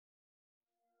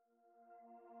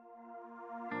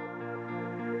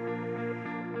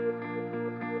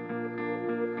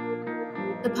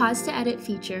Pause to Edit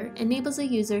feature enables a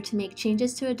user to make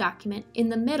changes to a document in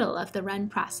the middle of the run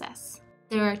process.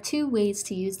 There are two ways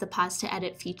to use the Pause to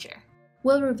Edit feature.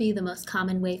 We'll review the most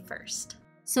common way first.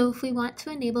 So if we want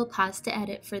to enable Pause to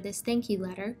Edit for this thank you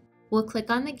letter, we'll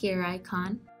click on the gear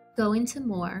icon, go into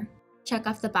More, check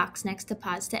off the box next to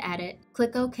Pause to Edit,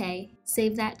 click OK,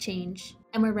 save that change,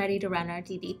 and we're ready to run our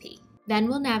DDP. Then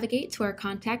we'll navigate to our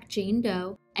contact Jane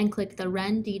Doe and click the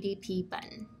Run DDP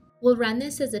button. We'll run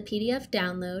this as a PDF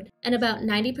download, and about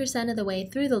 90% of the way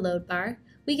through the load bar,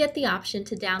 we get the option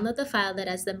to download the file that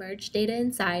has the merged data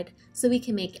inside so we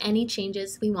can make any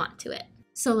changes we want to it.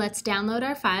 So let's download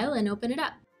our file and open it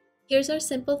up. Here's our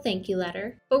simple thank you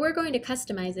letter, but we're going to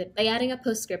customize it by adding a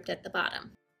postscript at the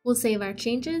bottom. We'll save our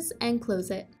changes and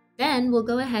close it. Then we'll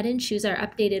go ahead and choose our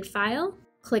updated file,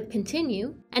 click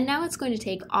Continue, and now it's going to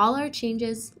take all our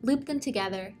changes, loop them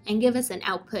together, and give us an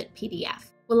output PDF.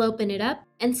 We'll open it up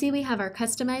and see we have our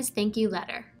customized thank you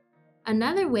letter.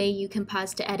 Another way you can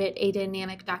pause to edit a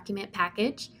dynamic document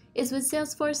package is with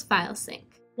Salesforce File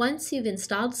Sync. Once you've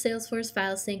installed Salesforce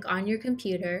File Sync on your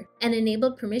computer and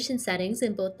enabled permission settings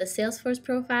in both the Salesforce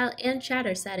profile and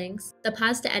chatter settings, the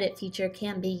Pause to Edit feature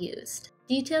can be used.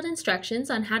 Detailed instructions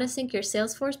on how to sync your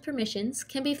Salesforce permissions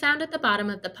can be found at the bottom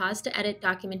of the Pause to Edit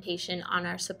documentation on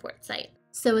our support site.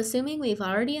 So assuming we've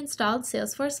already installed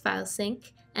Salesforce File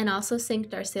Sync and also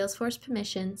synced our Salesforce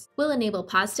permissions, we'll enable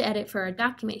Pause to Edit for our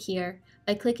document here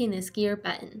by clicking this gear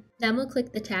button. Then we'll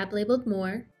click the tab labeled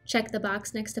More, check the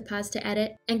box next to Pause to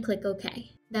Edit, and click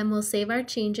OK. Then we'll save our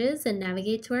changes and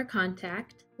navigate to our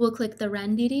contact. We'll click the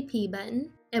Run DDP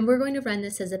button, and we're going to run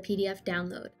this as a PDF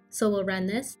download. So we'll run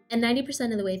this, and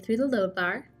 90% of the way through the load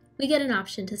bar, we get an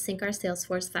option to sync our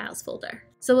Salesforce files folder.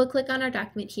 So we'll click on our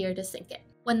document here to sync it.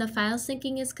 When the file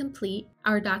syncing is complete,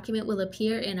 our document will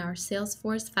appear in our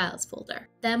Salesforce Files folder.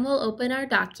 Then we'll open our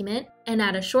document and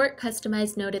add a short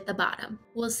customized note at the bottom.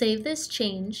 We'll save this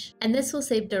change, and this will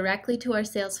save directly to our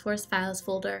Salesforce Files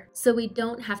folder, so we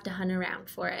don't have to hunt around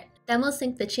for it. Then we'll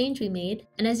sync the change we made,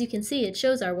 and as you can see, it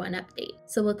shows our one update.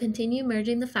 So we'll continue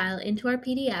merging the file into our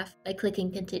PDF by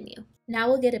clicking Continue. Now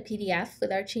we'll get a PDF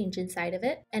with our change inside of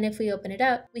it, and if we open it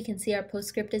up, we can see our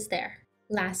postscript is there.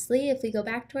 Lastly, if we go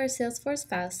back to our Salesforce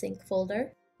File Sync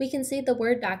folder, we can see the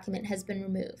Word document has been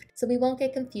removed, so we won't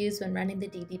get confused when running the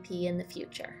DDP in the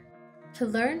future. To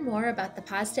learn more about the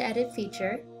Pause to Edit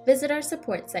feature, visit our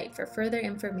support site for further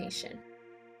information.